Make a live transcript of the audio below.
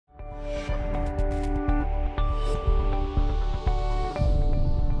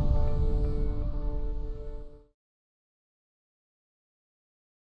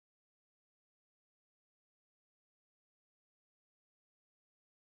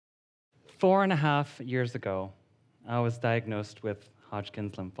4.5 years ago, I was diagnosed with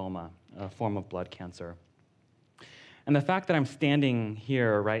Hodgkin's lymphoma, a form of blood cancer. And the fact that I'm standing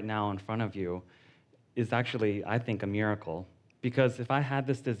here right now in front of you is actually, I think, a miracle. Because if I had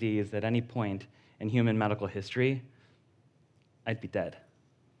this disease at any point in human medical history, I'd be dead.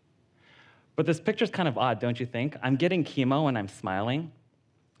 But this picture's kind of odd, don't you think? I'm getting chemo and I'm smiling,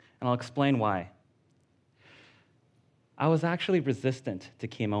 and I'll explain why. I was actually resistant to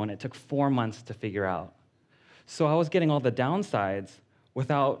chemo, and it took 4 months to figure out. So I was getting all the downsides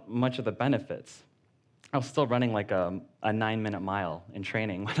without much of the benefits. I was still running like a 9-minute mile in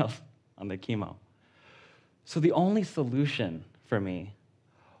training when I was on the chemo. So the only solution for me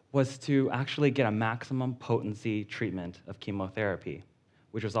was to actually get a maximum potency treatment of chemotherapy,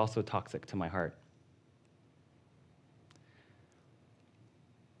 which was also toxic to my heart.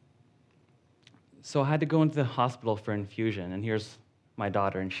 So I had to go into the hospital for infusion, and here's my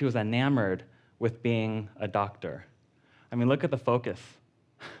daughter, and she was enamored with being a doctor. I mean, look at the focus.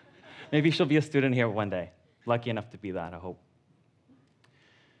 Maybe she'll be a student here one day. Lucky enough to be that, I hope.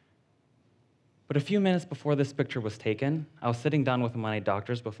 But a few minutes before this picture was taken, I was sitting down with my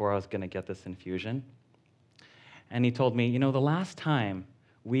doctors before I was going to get this infusion. And he told me, you know, the last time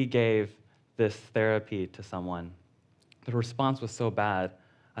we gave this therapy to someone, the response was so bad,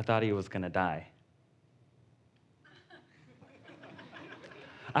 I thought he was going to die.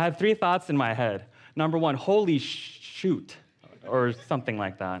 I had 3 thoughts in my head. Number 1, holy shoot, or something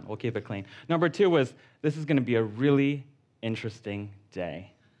like that. We'll keep it clean. Number 2 was, this is going to be a really interesting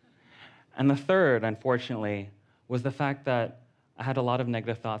day. And the third, unfortunately, was the fact that I had a lot of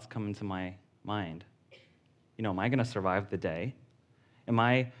negative thoughts come into my mind. You know, am I going to survive the day? Am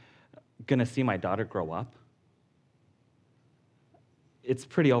I going to see my daughter grow up? It's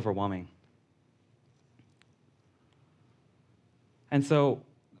pretty overwhelming. And so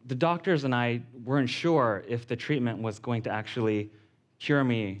the doctors and I weren't sure if the treatment was going to actually cure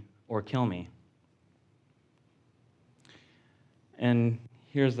me or kill me. And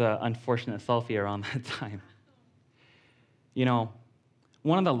here's an unfortunate selfie around that time. You know,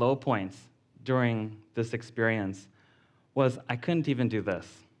 one of the low points during this experience was I couldn't even do this,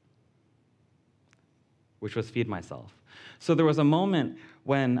 which was feed myself. So there was a moment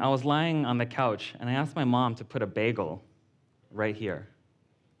when I was lying on the couch and I asked my mom to put a bagel right here.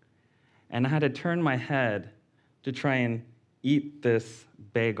 And I had to turn my head to try and eat this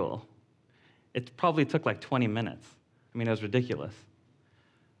bagel. It probably took like 20 minutes. I mean, it was ridiculous.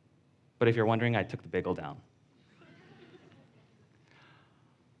 But if you're wondering, I took the bagel down.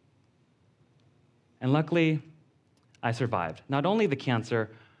 And luckily, I survived. Not only the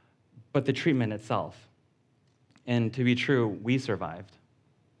cancer, but the treatment itself. And to be true, we survived.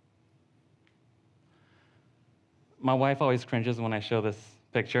 My wife always cringes when I show this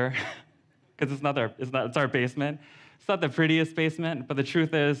picture, because it's our basement. It's not the prettiest basement, but the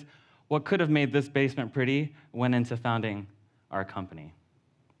truth is, what could have made this basement pretty went into founding our company.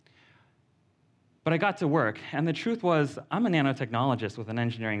 But I got to work, and the truth was, I'm a nanotechnologist with an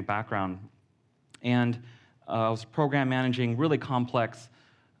engineering background, and I was program managing really complex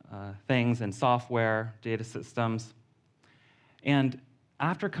things in software, data systems. And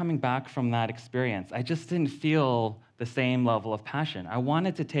after coming back from that experience, I just didn't feel the same level of passion. I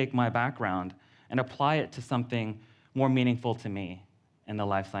wanted to take my background and apply it to something more meaningful to me in the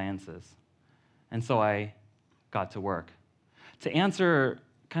life sciences. And so I got to work. To answer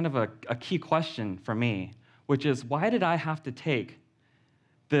kind of a key question for me, which is, why did I have to take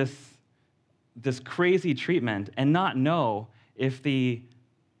this crazy treatment and not know if the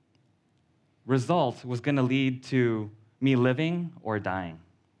result was going to lead to me living or dying?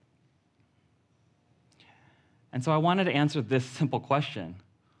 And so I wanted to answer this simple question: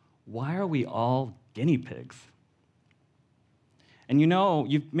 why are we all guinea pigs? And you know,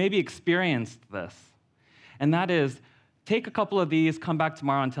 you've maybe experienced this, and that is, take a couple of these, come back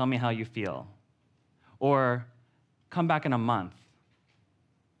tomorrow and tell me how you feel. Or come back in a month.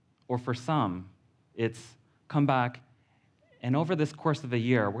 Or for some, it's come back, and over this course of a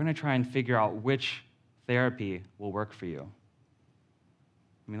year, we're going to try and figure out which therapy will work for you.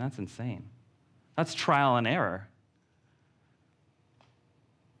 I mean, that's insane. That's trial and error.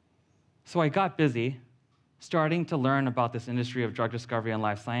 So I got busy starting to learn about this industry of drug discovery and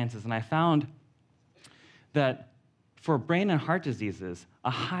life sciences, and I found that for brain and heart diseases, a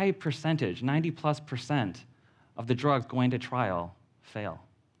high percentage, 90+%, of the drugs going to trial fail.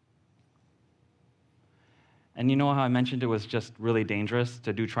 And you know how I mentioned it was just really dangerous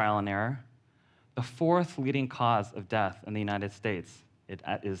to do trial and error? The 4th leading cause of death in the United States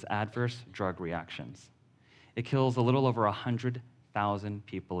is adverse drug reactions. It kills a little over 100,000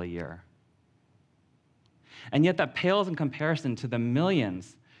 people a year. And yet that pales in comparison to the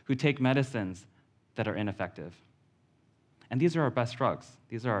millions who take medicines that are ineffective. And these are our best drugs.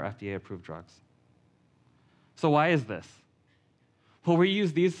 These are our FDA-approved drugs. So why is this? Well, we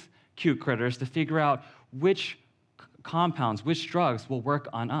use these cute critters to figure out which compounds, which drugs will work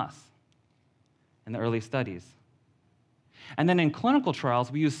on us in the early studies. And then in clinical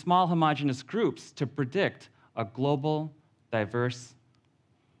trials, we use small homogeneous groups to predict a global, diverse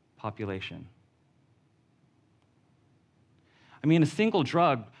population. I mean, a single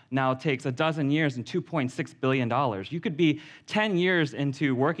drug now takes 12 years and $2.6 billion. You could be 10 years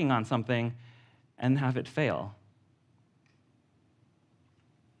into working on something and have it fail.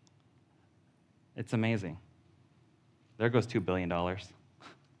 It's amazing. There goes $2 billion.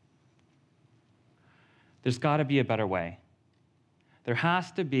 There's got to be a better way. There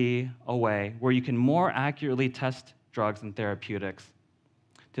has to be a way where you can more accurately test drugs and therapeutics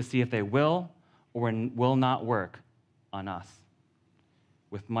to see if they will or will not work on us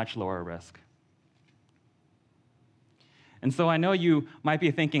with much lower risk. And so I know you might be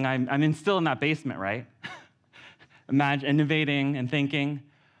thinking, I'm still in that basement, right? Imagine innovating and thinking.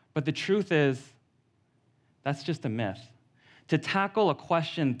 But the truth is, that's just a myth. To tackle a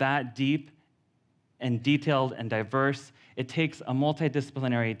question that deep and detailed and diverse, it takes a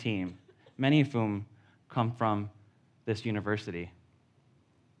multidisciplinary team, many of whom come from this university.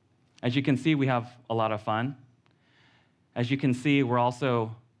 As you can see, we have a lot of fun. As you can see, we're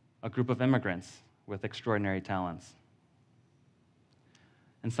also a group of immigrants with extraordinary talents.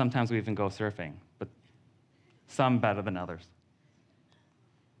 And sometimes we even go surfing, but some better than others.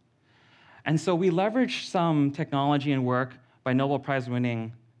 And so we leverage some technology and work by Nobel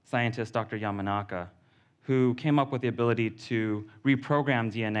Prize-winning scientist Dr. Yamanaka, who came up with the ability to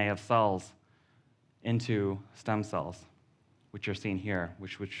reprogram DNA of cells into stem cells, which are seen here,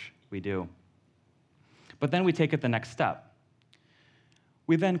 which we do. But then we take it the next step.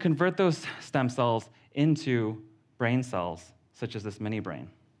 We then convert those stem cells into brain cells, such as this mini brain.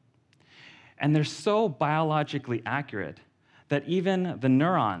 And they're so biologically accurate that even the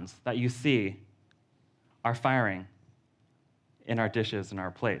neurons that you see are firing in our dishes and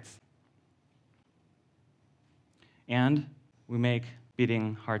our plates. And we make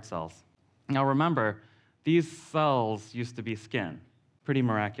beating heart cells. Now remember, these cells used to be skin. Pretty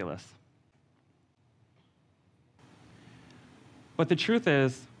miraculous. But the truth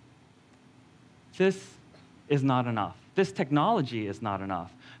is, this is not enough. This technology is not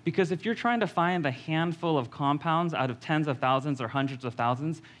enough. Because if you're trying to find a handful of compounds out of tens of thousands or hundreds of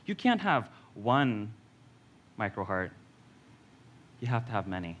thousands, you can't have one microheart. You have to have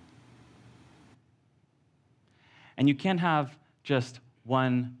many. And you can't have just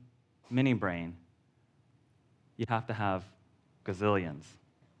one mini brain. You have to have gazillions.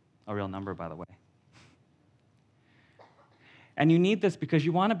 A real number, by the way. And you need this because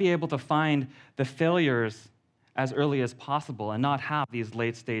you want to be able to find the failures as early as possible and not have these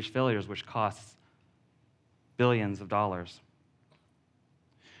late-stage failures which cost billions of dollars.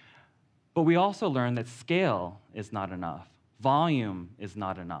 But we also learn that scale is not enough. Volume is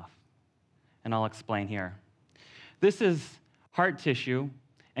not enough. And I'll explain here. This is heart tissue,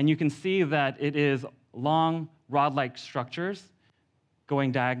 and you can see that it is long, rod-like structures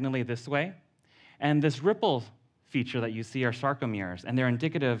going diagonally this way. And this ripple feature that you see are sarcomeres, and they're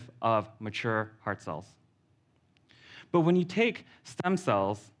indicative of mature heart cells. But when you take stem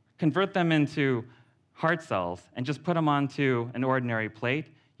cells, convert them into heart cells, and just put them onto an ordinary plate,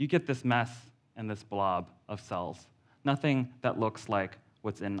 you get this mess and this blob of cells. Nothing that looks like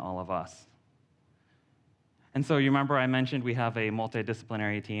what's in all of us. And so you remember I mentioned we have a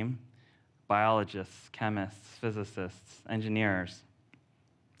multidisciplinary team, biologists, chemists, physicists, engineers,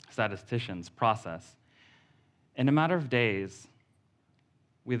 statisticians, process. In a matter of days,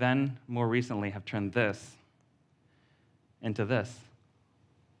 we then, more recently, have turned this into this.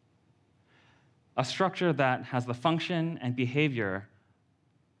 A structure that has the function and behavior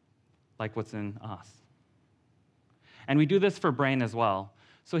like what's in us. And we do this for brain as well.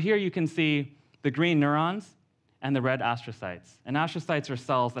 So here you can see the green neurons and the red astrocytes. And astrocytes are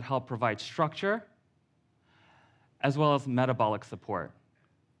cells that help provide structure as well as metabolic support.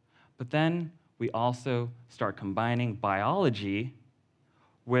 But then we also start combining biology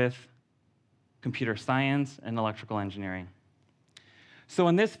with computer science and electrical engineering. So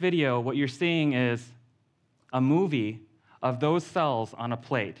in this video, what you're seeing is a movie of those cells on a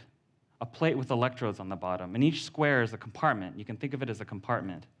plate with electrodes on the bottom. And each square is a compartment. You can think of it as a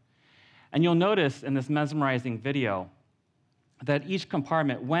compartment. And you'll notice in this mesmerizing video that each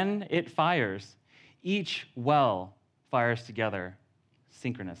compartment, when it fires, each well fires together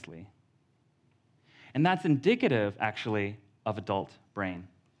synchronously. And that's indicative, actually, of adult brain.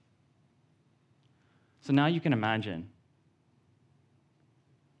 So now you can imagine,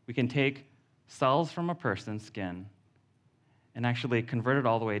 we can take cells from a person's skin and actually convert it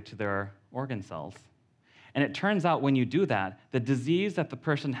all the way to their organ cells. And it turns out when you do that, the disease that the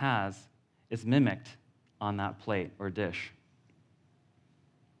person has is mimicked on that plate or dish.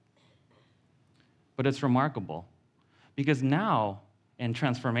 But it's remarkable because now, and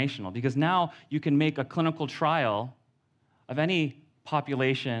transformational, because now you can make a clinical trial of any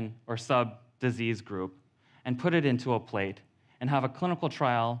population or sub-disease group and put it into a plate and have a clinical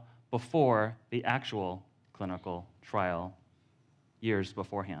trial before the actual clinical trial years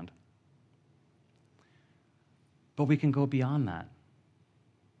beforehand. But we can go beyond that.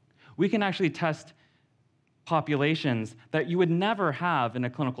 We can actually test populations that you would never have in a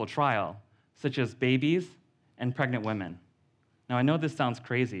clinical trial, such as babies and pregnant women. Now, I know this sounds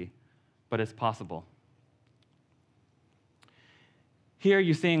crazy, but it's possible. Here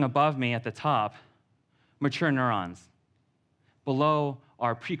you're seeing above me at the top mature neurons. Below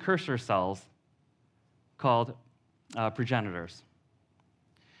are precursor cells called progenitors.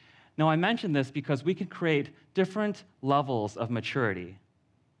 Now, I mention this because we can create different levels of maturity,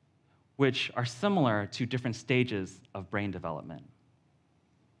 which are similar to different stages of brain development.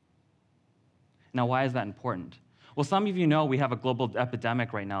 Now, why is that important? Well, some of you know we have a global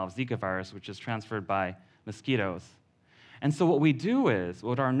epidemic right now of Zika virus, which is transferred by mosquitoes. And so what we do is,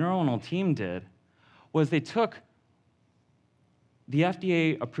 what our neuronal team did, was they took the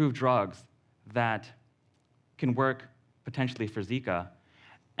FDA-approved drugs that can work potentially for Zika,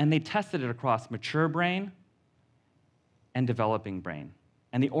 and they tested it across mature brain and developing brain.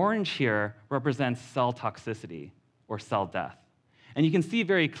 And the orange here represents cell toxicity or cell death. And you can see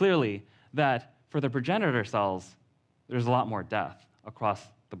very clearly that for the progenitor cells, there's a lot more death across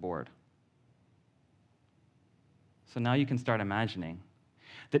the board. So now you can start imagining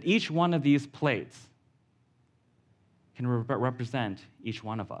that each one of these plates can represent each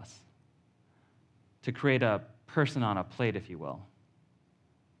one of us to create a person on a plate, if you will.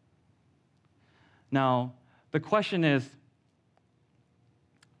 Now, the question is,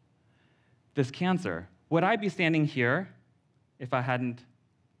 this cancer, would I be standing here if I hadn't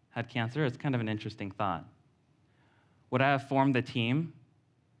had cancer? It's kind of an interesting thought. Would I have formed the team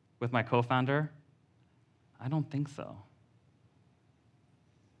with my co-founder? I don't think so.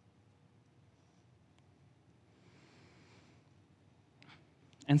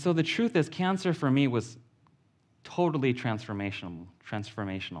 And so the truth is, cancer for me was totally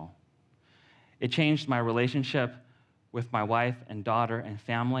transformational. It changed my relationship with my wife and daughter and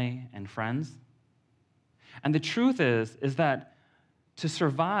family and friends. And the truth is that to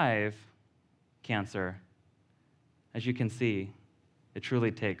survive cancer, as you can see, it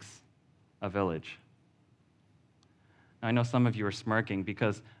truly takes a village. Now, I know some of you are smirking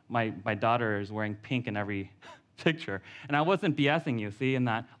because my daughter is wearing pink in every picture. And I wasn't BSing you. See, in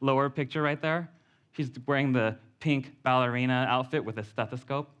that lower picture right there? She's wearing the pink ballerina outfit with a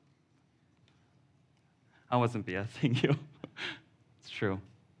stethoscope. I wasn't BSing you. It's true.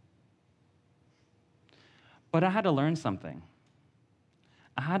 But I had to learn something.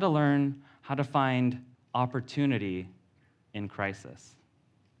 I had to learn how to find opportunity in crisis.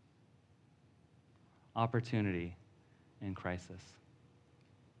 Opportunity in crisis.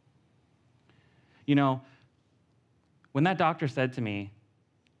 You know, when that doctor said to me,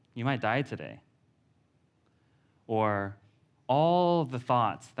 "You might die today," or all the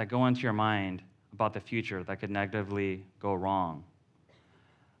thoughts that go into your mind about the future that could negatively go wrong,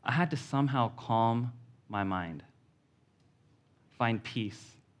 I had to somehow calm my mind, find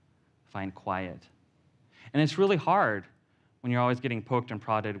peace, find quiet. And it's really hard when you're always getting poked and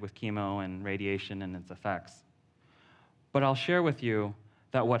prodded with chemo and radiation and its effects. But I'll share with you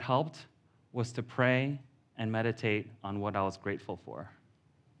that what helped was to pray and meditate on what I was grateful for.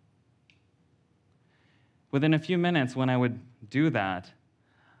 Within a few minutes, when I would do that,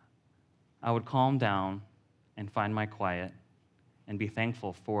 I would calm down and find my quiet and be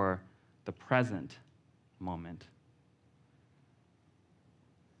thankful for the present moment.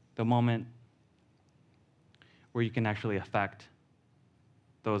 The moment where you can actually affect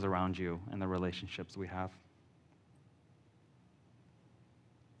those around you and the relationships we have.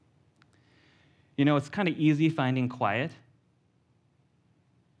 You know, it's kind of easy finding quiet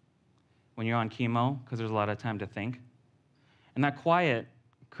when you're on chemo because there's a lot of time to think. And that quiet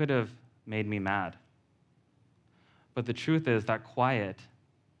could have made me mad. But the truth is that quiet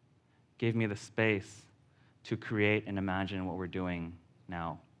gave me the space to create and imagine what we're doing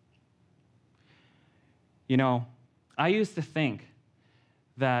now. You know, I used to think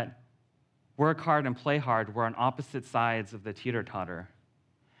that work hard and play hard were on opposite sides of the teeter-totter,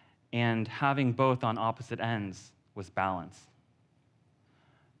 and having both on opposite ends was balance.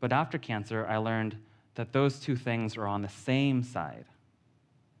 But after cancer, I learned that those two things are on the same side.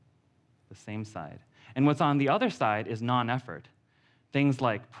 The same side. And what's on the other side is non-effort. Things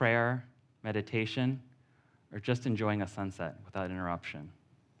like prayer, meditation, or just enjoying a sunset without interruption.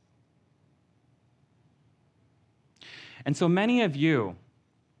 And so many of you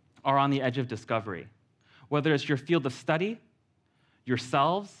are on the edge of discovery, whether it's your field of study,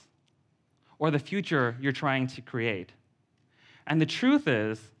 yourselves, or the future you're trying to create. And the truth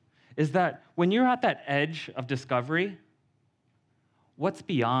is that when you're at that edge of discovery, what's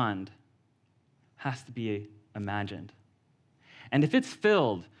beyond has to be imagined. And if it's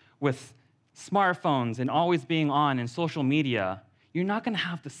filled with smartphones and always being on in social media, you're not going to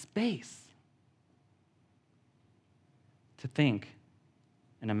have the space to think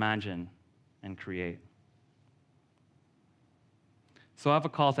and imagine and create. So I have a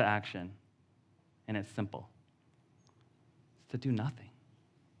call to action, and it's simple. It's to do nothing.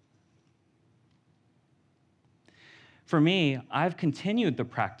 For me, I've continued the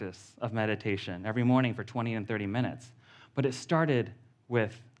practice of meditation every morning for 20 and 30 minutes, but it started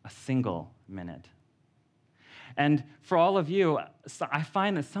with a single minute. And for all of you, I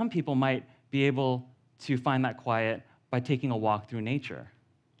find that some people might be able to find that quiet by taking a walk through nature.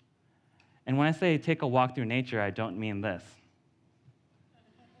 And when I say take a walk through nature, I don't mean this.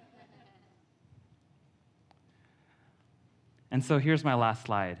 And so here's my last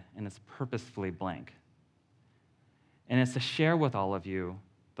slide, and it's purposefully blank. And it's to share with all of you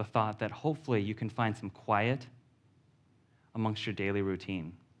the thought that hopefully you can find some quiet amongst your daily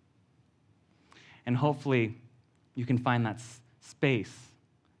routine. And hopefully you can find that space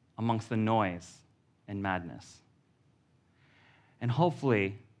amongst the noise and madness. And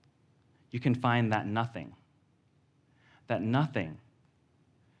hopefully you can find that nothing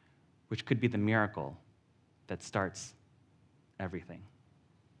which could be the miracle that starts everything.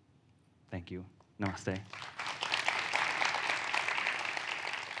 Thank you. Namaste.